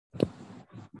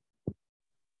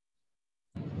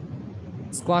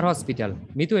Square hospital,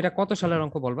 Mitu এটা কত সালের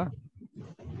অঙ্ক বলবা?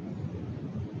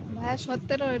 ভাইয়া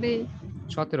 17 রে।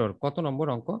 17 কত নম্বর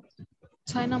অঙ্ক?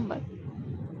 6 নম্বর।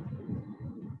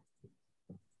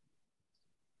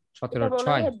 17 এটা মনে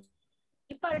 6। হয়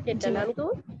ডিপার্টেডটা জি না ভাই, তো?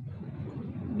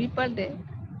 বিপার্টে।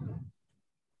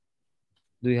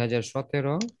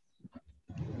 2017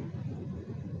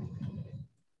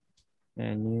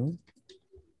 annual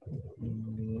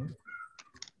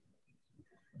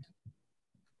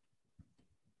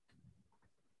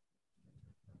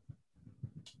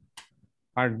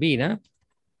পার্ট বি না?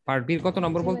 পার্ট বির কত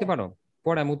নম্বর জি বলতে ভাইয়া। পারো?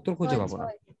 পরে আমি উত্তর খুঁজে 6 পাবো না।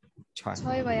 6।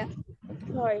 6 ভাইয়া।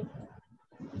 হয়।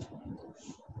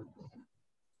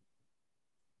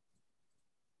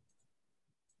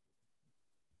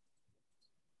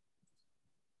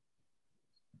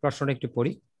 প্রশ্নটা একটু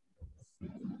পড়ি।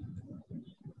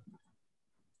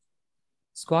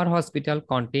 Square hospital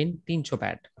contain 300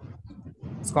 bed.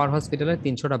 Square হসপিটালে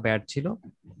 300টা বেড ছিল।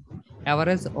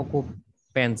 Average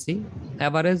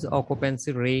occupancy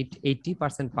rate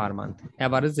 80% per month.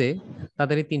 অ্যাভারেজে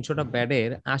তাদের এই 300টা বেডের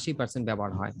 80%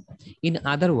 ব্যবহার হয়। In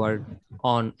other word,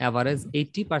 on average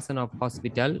 80% of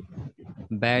hospital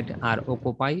bed R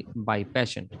occupy by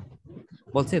patient.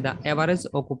 বলছে দ্য অ্যাভারেজ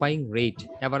অকুপাইং রেট,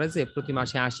 অ্যাভারেজে প্রতি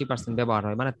মাসে 80% ব্যবহার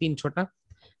হয়, মানে 300টা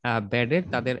বেডের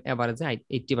তাদের অ্যাভারেজে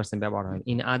 80% ব্যবহার হয়।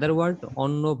 ইন আদার ওয়ার্ড,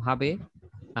 অন্যভাবে,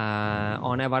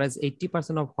 on average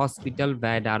 80% of hospital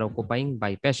bed R occupying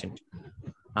by patient,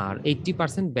 আর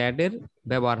 80% বেডের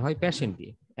ব্যবহার হয় পেশেন্ট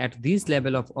দিয়ে। At this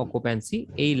level of occupancy,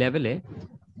 এই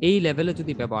লেভেলে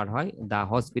যদি ব্যবহার হয়, দ্য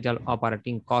হসপিটাল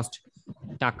অপারেটিং কস্ট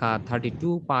টাকা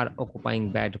 32 পার অকুপাইং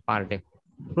বেড পার ডে।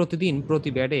 প্রতিদিন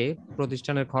প্রতি বেডে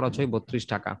প্রতিষ্ঠানের খরচ হয় 32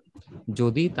 টাকা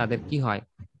যদি তাদের কি হয়,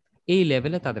 এই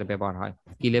লেভেলে তাদের ব্যবহার হয়।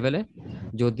 কি লেভেলে?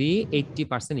 যদি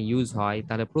 80% ইউজ হয়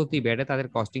তাহলে প্রতি বেডে তাদের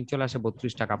কস্টিং চলে আসে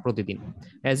 32 টাকা প্রতিদিন।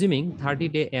 অ্যাজিউমিং 30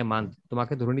 ডে এ মান্থ,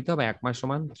 তোমাকে ধরে নিতে হবে 1 মাস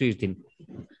সমান 30 দিন।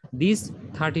 This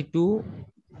 32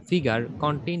 figure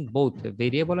contain both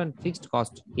variable and fixed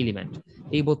cost element.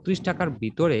 এই 32 টাকার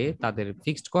ভিতরে তাদের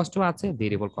ফিক্সড কস্টও আছে,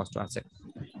 ভেরিয়েবল কস্টও আছে।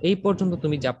 এই পর্যন্ত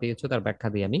তুমি যা পেয়েছো তার ব্যাখ্যা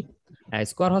দিই আমি।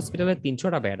 স্কয়ার হসপিটালে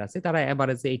 300টা বেড আছে, তারা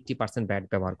এভারেজে 80% বেড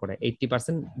ব্যবহার করে।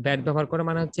 80% বেড ব্যবহার করে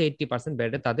মানে হচ্ছে 80%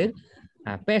 বেডে তাদের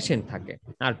পেশেন্ট থাকে,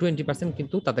 আর 20%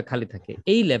 কিন্তু তাদের খালি থাকে।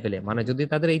 এই লেভেলে মানে যদি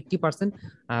তাদের 80%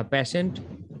 পেশেন্ট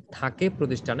থাকে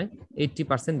প্রতিষ্ঠানে,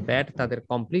 80% বেড তাদের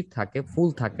কমপ্লিট থাকে, ফুল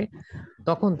থাকে,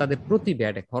 তখন তাদের প্রতি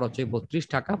বেডে খরচ হয় 32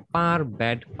 টাকা পার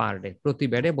বেড পার ডে। প্রতি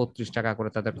বেডে 32 টাকা করে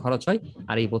তাদের খরচ হয়।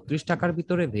 আর এই 32 টাকার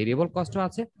ভিতরে ভেরিয়েবল কস্টও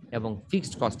আছে এবং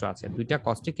ফিক্সড কস্টও আছে, দুইটা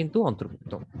কস্টে কিন্তু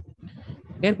অন্তর্ভুক্ত।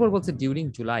 এরপর বলছে ডিউরিং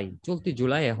জুলাই, চলতি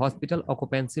জুলাইয়ে হসপিটাল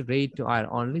অকুপেন্সি রেট আর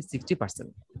অনলি 60%।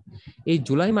 এই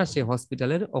জুলাই মাসে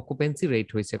হসপিটালের অকুপেন্সি রেট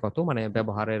হয়েছে কত, মানে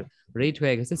ব্যবহারের রেট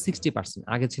হয়ে গেছে 60%।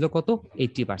 আগে ছিল কত?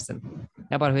 80%,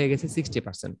 এবার হয়ে গেছে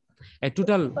 60%। এ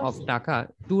টোটাল অফ 60%। টাকা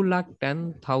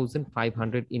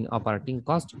 2,10,500 in operating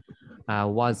cost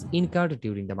was incurred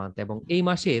during the month. এবং এই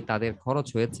মাসে তাদের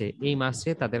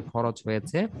খরচ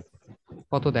হয়েছে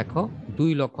কত দেখো,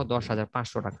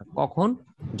 2,10,500 টাকা। কখন?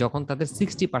 যখন তাদের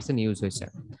 60% ইউজ হয়েছে।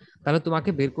 তাহলে তোমাকে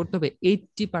বের করতে হবে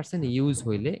 80%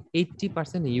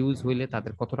 ইউজ হইলে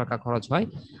তাদের কত টাকা খরচ হয়,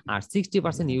 আর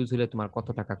 60% ইউজ হইলে তোমার কত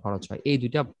টাকা খরচ হয়। এই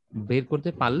দুইটা বের করতে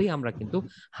পারলেই আমরা কিন্তু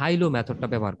হাই লো মেথডটা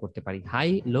ব্যবহার করতে পারি।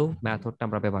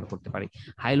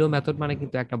 হাই লো মেথড মানে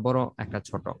কিন্তু একটা বড় একটা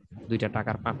ছোট, দুইটা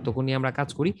টাকার পার্থক্য নিয়ে আমরা কাজ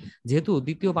করি। যেহেতু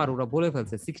দ্বিতীয়বার ওরা বলে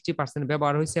ফেলছে 60%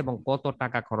 ব্যবহার হয়েছে এবং কত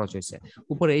টাকা খরচ হয়েছে,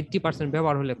 উপরে 80%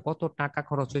 ব্যবহার হলে কত টাকা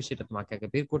খরচ হয় সেটা তোমাকে আগে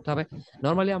বের করতে হবে।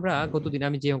 নর্মালি আমরা গতদিন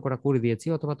আমি যে অঙ্কটা করে দিয়েছি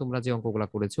অথবা তোমরা যে অঙ্কগুলো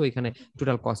করেছো, এখানে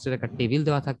টোটাল কস্টের একটা টেবিল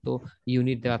দেওয়া থাকতো,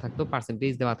 ইউনিট দেওয়া থাকতো,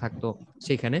 পার্সেন্টেজ দেওয়া থাকতো,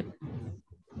 সেখানে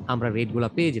আমরা রেট গুলা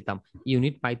পেয়ে যেতাম,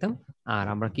 ইউনিট পাইতাম, আর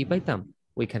আমরা কি পাইতাম,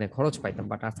 ওইখানে খরচ পাইতাম।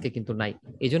 বাট আজকে কিন্তু নাই,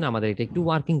 এই জন্য আমাদের এটা একটু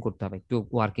ওয়ার্কিং করতে হবে, একটু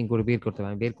ওয়ার্কিং করে বের করতে হবে।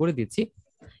 আমি বের করে দিচ্ছি।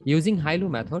 Using হাইলো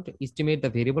method estimate the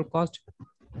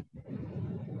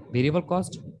variable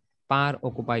cost per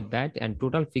occupied bed and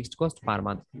total fixed cost per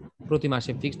month. প্রতি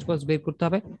মাসে ফিক্সড কস্ট বের করতে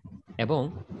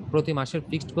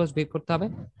হবে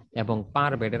এবং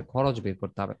পার বেডের খরচ বের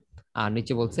করতে হবে। আর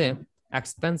নিচে বলছে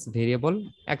এক্সপেন্স ভেরিয়েবল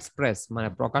এক্সপ্রেস, মানে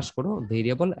প্রকাশ করো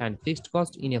variable and fixed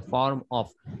cost in a form of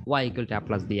Y equal to a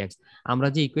plus bx। আমরা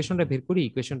যে ইকুয়েশনটা বের করি,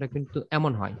 ইকুয়েশনটা কিন্তু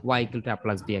এমন হয় Y equal to a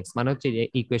plus bx, মানে হচ্ছে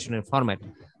ইকুয়েশনের ফরম্যাট।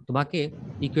 তোমাকে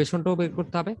ইকুয়েশনটাও বের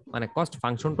করতে হবে, মানে কস্ট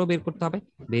ফাংশনটাও বের করতে হবে,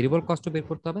 ভেরিয়েবল কস্টও বের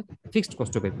করতে হবে, ফিক্সড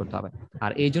কস্টও বের করতে হবে।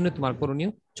 আর এই জন্য তোমার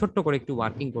করণীয় ছোট্ট করে একটু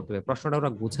ওয়ার্কিং করতে হবে। প্রশ্নটা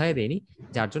ওরা গুছায় দেয়নি,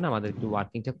 যার জন্য আমাদের একটু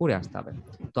ওয়ার্কিংটা করে আসতে হবে।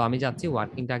 তো আমি যাচ্ছি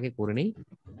ওয়ার্কিংটা আগে করে নেই,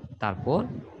 তারপর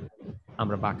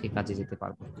আমরা বাকি কাজে যেতে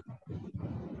পারবো।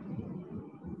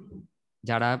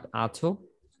 যারা আছো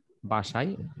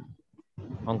বাসায়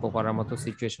অঙ্ক করার মতো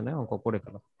সিচুয়েশনে অঙ্ক করে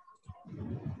ফেলো।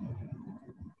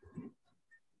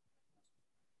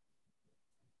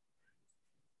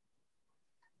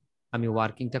 আমি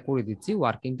ওয়ার্কিংটা করে দিচ্ছি,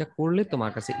 ওয়ার্কিংটা করলে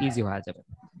তোমার কাছে ইজি হয়ে যাবে।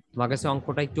 তোমার কাছে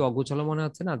অঙ্কটা একটু অগোছালো মনে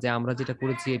হচ্ছে না, যে আমরা যেটা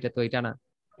করেছি এটা তো এটা না,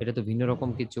 এটা তো ভিন্ন রকম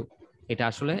কিছু। এটা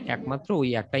আসলে একমাত্র ওই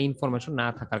একটা ইনফরমেশন না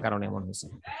থাকার কারণে এমন হয়েছে,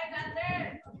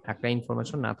 একটা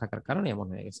ইনফরমেশন না থাকার কারণে এমন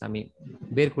হয়ে গেছে। আমি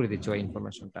বের করে দিচ্ছি ওই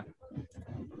ইনফরমেশনটা।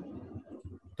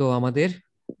 তো আমাদের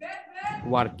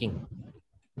ওয়ার্কিং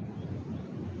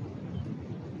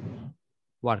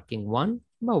ওয়ার্কিং 1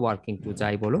 বা ওয়ার্কিং 2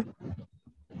 যাই বলো,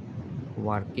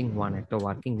 ওয়ার্কিং 1 একটা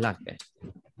ওয়ার্কিং লাগবে।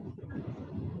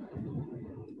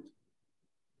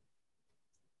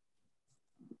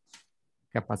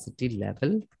 ক্যাপাসিটি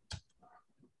লেভেল,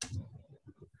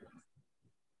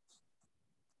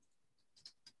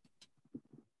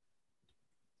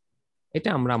 এটা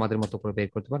আমরা আমাদের মতো করে বের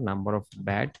করতে পারি। Number of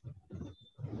bad,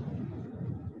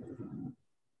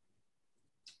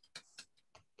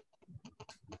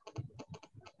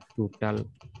 total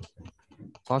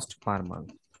cost per month.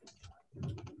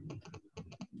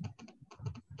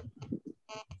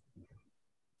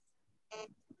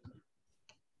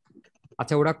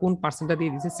 আচ্ছা, ওরা কোন পার্সেন্টটা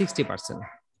দিয়ে দিয়েছে? 60%।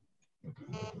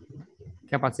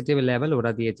 ক্যাপাসিটি লেভেল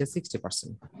ওরা দিয়েছে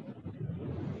 60%।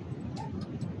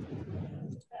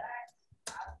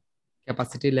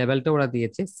 ক্যাপাসিটি লেভেলটা ওরা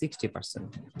দিয়েছে 60%।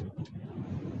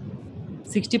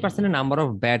 60% নাম্বার অফ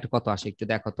বেড কত আসে একটু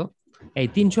দেখো তো। এই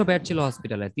 300 বেড ছিল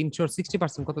হসপিটালে, 300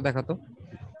 60% কত দেখো তো।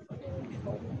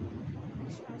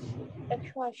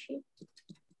 180।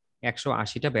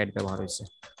 180টা বেড ব্যবহার হয়েছে,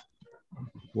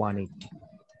 180।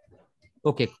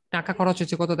 ওকে, টাকা খরচ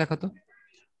হচ্ছে কত দেখো তো।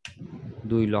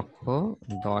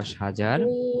 2,10,500।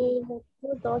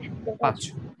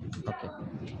 ওকে,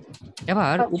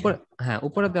 এবার উপরে, হ্যাঁ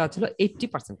উপরে দেওয়া ছিল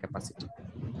 80% ক্যাপাসিটি।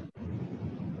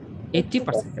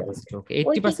 80% ক্যাপাসিটি, ওকে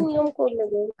 80%।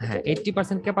 হ্যাঁ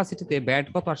 80% ক্যাপাসিটিতে বেড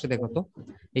কত আসে দেখো তো।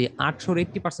 এই 800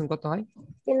 80% কত হয়?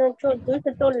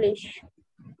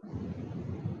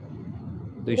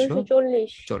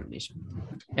 240।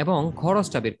 এবং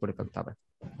খরচটা বের করে ফেলতে হবে,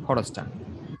 খরচটা।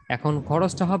 এখন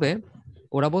খরচটা হবে,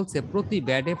 ওরা বলছে প্রতি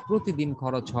বেডে প্রতিদিন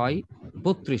খরচ হয়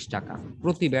 32 টাকা,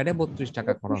 প্রতি বেডে 32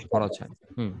 টাকা খরচ হয়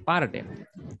পার ডে।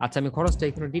 আচ্ছা, আমি খরচটা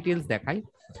এখানে ডিটেইলস দেখাই।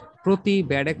 প্রতি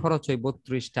বেডে খরচ হয়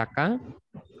 32 টাকা,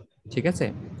 ঠিক আছে?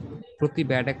 প্রতি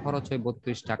বেডে খরচ হয়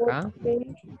 32 টাকা।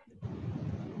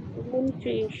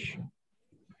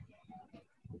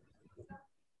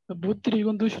 32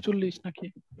 গুণ 240 নাকি?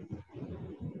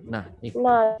 না,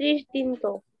 30 দিন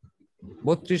তো।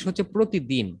 32 হচ্ছে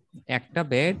প্রতিদিন, একটা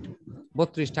বেড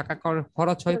 32 টাকা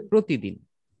খরচ হয় প্রতিদিন।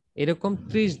 এরকম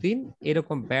 30 দিন,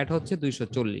 এরকম বেড হচ্ছে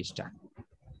 240টা।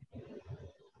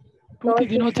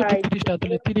 প্রতিদিন হচ্ছে 32টা,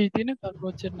 তাহলে 30 দিনে তারপর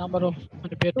হচ্ছে নাম্বার অফ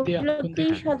মানে বেড দিয়া গুণ দিতে।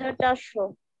 30,400।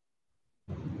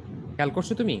 খেয়াল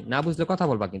করছো তুমি? না বুঝলে কথা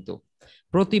বলবা কিন্তু।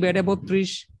 প্রতি বেডে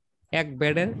 32, এক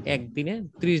বেডের একদিনে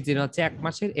 30 দিন হচ্ছে এক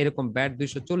মাসের, এরকম বেড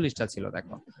 240টা ছিল।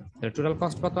 দেখো টোটাল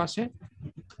কস্ট কত আসে?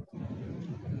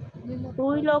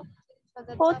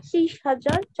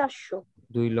 2,25,400।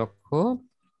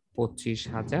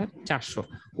 2,25,400।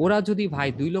 ওরা যদি ভাই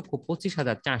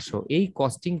 2,25,400 এই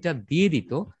কস্টিংটা দিয়ে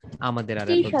দিত, আমাদের আর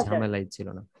এত ঝামেলাই ছিল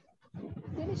না।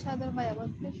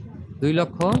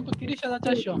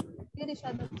 2,30,400।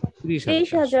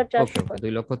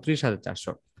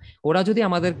 2,30,400। ওরা যদি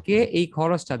আমাদেরকে এই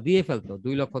খরচটা দিয়ে ফেলতো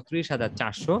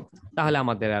 2,30,400, তাহলে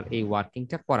আমাদের আর এই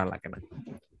ওয়ার্কিংটা করা লাগে না।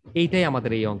 এইটাই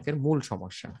আমাদের এই অঙ্কের মূল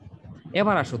সমস্যা।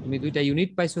 এবার আসো, তুমি দুইটা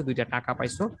ইউনিট পাইছো, দুইটা টাকা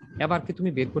পাইছো, এবার কি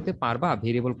তুমি বের করতে পারবা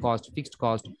ভেরিয়েবল কস্ট, ফিক্সড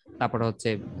কস্ট, তারপরে হচ্ছে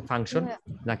ফাংশন,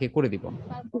 নাকি করে দিব?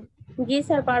 জি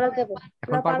স্যার, পারা যাবে।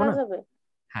 এখন পারবো না?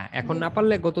 হ্যাঁ, এখন না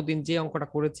পারলে গতদিন যে অঙ্কটা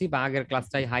করেছি বা আগের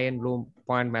ক্লাসটাই হাই এন্ড লো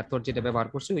পয়েন্ট মেথড যেটা ব্যবহার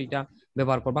করছি ওইটা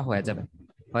ব্যবহার করবা, হয়ে যাবে।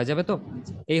 হয়ে যাবে তো।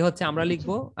 এই হচ্ছে আমরা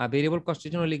লিখবো ভেরিয়েবল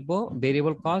কস্টের জন্য লিখবো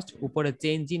ভেরিয়েবল কস্ট, উপরে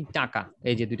চেঞ্জ ইন টাকা,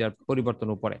 এই যে দুইটার পরিবর্তন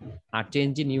উপরে, আর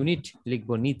চেঞ্জ ইন ইউনিট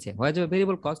লিখবো নিচে, হয়ে যাবে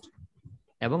ভেরিয়েবল কস্ট।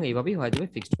 এবং এইভাবেই হয়ে যাবে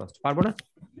ফিক্সড কস্ট। পারবো না?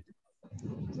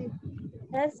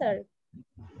 হ্যাঁ স্যার।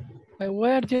 ভাই ওই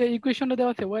এর যে ইকুয়েশনটা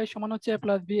দেওয়া আছে y সমান হচ্ছে a +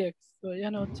 bx, তো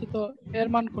এখানে হচ্ছে তো এর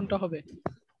মান কোনটা হবে?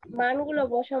 মানগুলো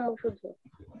বসাবো শুধু।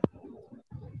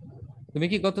 তুমি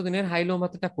কি গত দিনের হাই লো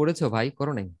মেথডটা করেছো ভাই?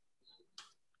 করো নাই?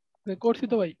 করছি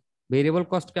তো ভাই। ভেরিয়েবল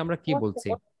কস্টকে আমরা কি বলছি?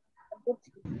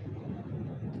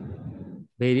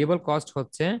 ভেরিয়েবল কস্ট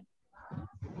হচ্ছে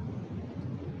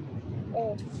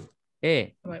এ।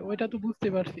 ভাই ওইটা তো বুঝতে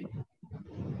পারছি।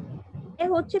 এ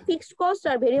হচ্ছে ফিক্সড কস্ট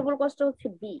আর ভেরিয়েবল কস্ট হচ্ছে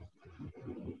বি।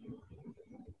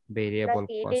 ভেরিয়েবল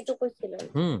এটাই কস্ট তো কইছিলেন।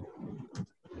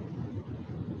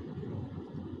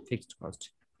 Fixed cost.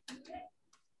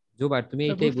 জুবাইর তুমি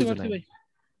এইটাই বুঝো না?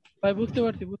 ভাই বুঝতে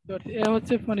পারছি। এ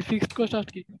হচ্ছে মানে ফিক্সড কস্ট আর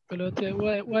কি, তাহলে হচ্ছে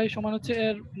y সমান হচ্ছে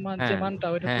এর মান, যে মানটা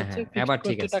ওইটা হচ্ছে ফিক্সড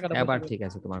কস্টের টাকাটা। এবার ঠিক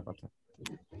আছে তোমার কথা।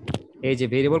 এই যে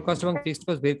ভেরিয়েবল কস্ট এবং ফিক্সড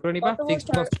কস্ট বের করে নিবা। কত ফিক্সড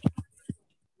বছর?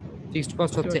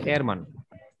 কস্ট হচ্ছে এর মান,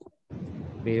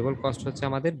 ভেরিয়েবল কস্ট হচ্ছে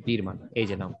আমাদের বির মান। এই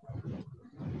যে নাও,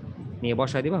 নিয়ে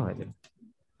বসায় দিবা, হয়ে যাবে।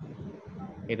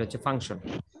 এটা হচ্ছে ফাংশন।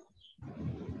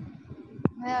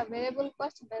 হ্যাঁ, ভেরিয়েবল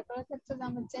কস্ট বের করার ক্ষেত্রে যে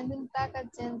আমরা চেঞ্জ ইন টাকা,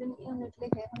 চেঞ্জ ইন ইউনিট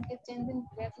লিখে, এখন কি চেঞ্জ ইন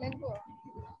ব্যাট লিখবো?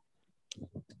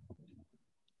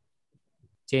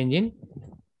 চেঞ্জ ইন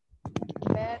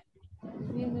ব্যাট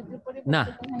ইউনিটের না,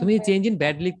 পরিবর্তে তুমি চেঞ্জ ইন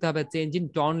ব্যাড লিখতে হবে, চেঞ্জ ইন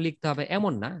টন লিখতে হবে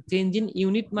এমন না। চেঞ্জ ইন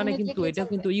ইউনিট মানে Unit কিন্তু লিখলেই এটা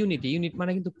চলবে। কিন্তু ইউনিট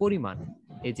মানে কিন্তু পরিমাণ,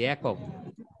 এই যে একক।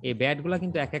 এই ব্যাড গুলা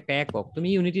কিন্তু এক একটা একক, তুমি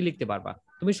ইউনিটই লিখতে পারবা।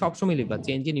 তুমি সবসময় লিখবা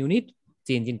change in unit,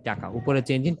 change in টাকা, উপরে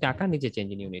চেঞ্জ ইন টাকা, নিচে চেঞ্জ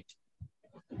ইন ইউনিট।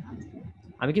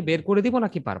 আমি কি বের করে দিব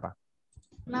নাকি পারবা?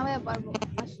 না ভাইয়া পারবো।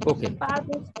 ওকে,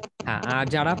 পারবো। হ্যাঁ। আর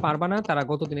যারা পারবা না তারা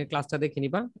গত দিনের ক্লাসটা দেখে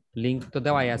নিবা, লিংক তো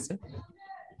দেওয়াই আছে,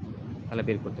 তাহলে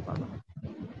বের করতে পারবা।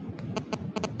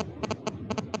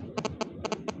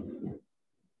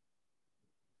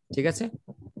 ঠিক আছে,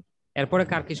 এরপরে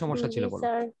কার কি সমস্যা ছিল বলো?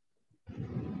 স্যার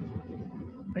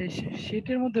ভাই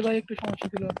শীটের মধ্যে ভাই একটু সমস্যা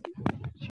ছিল।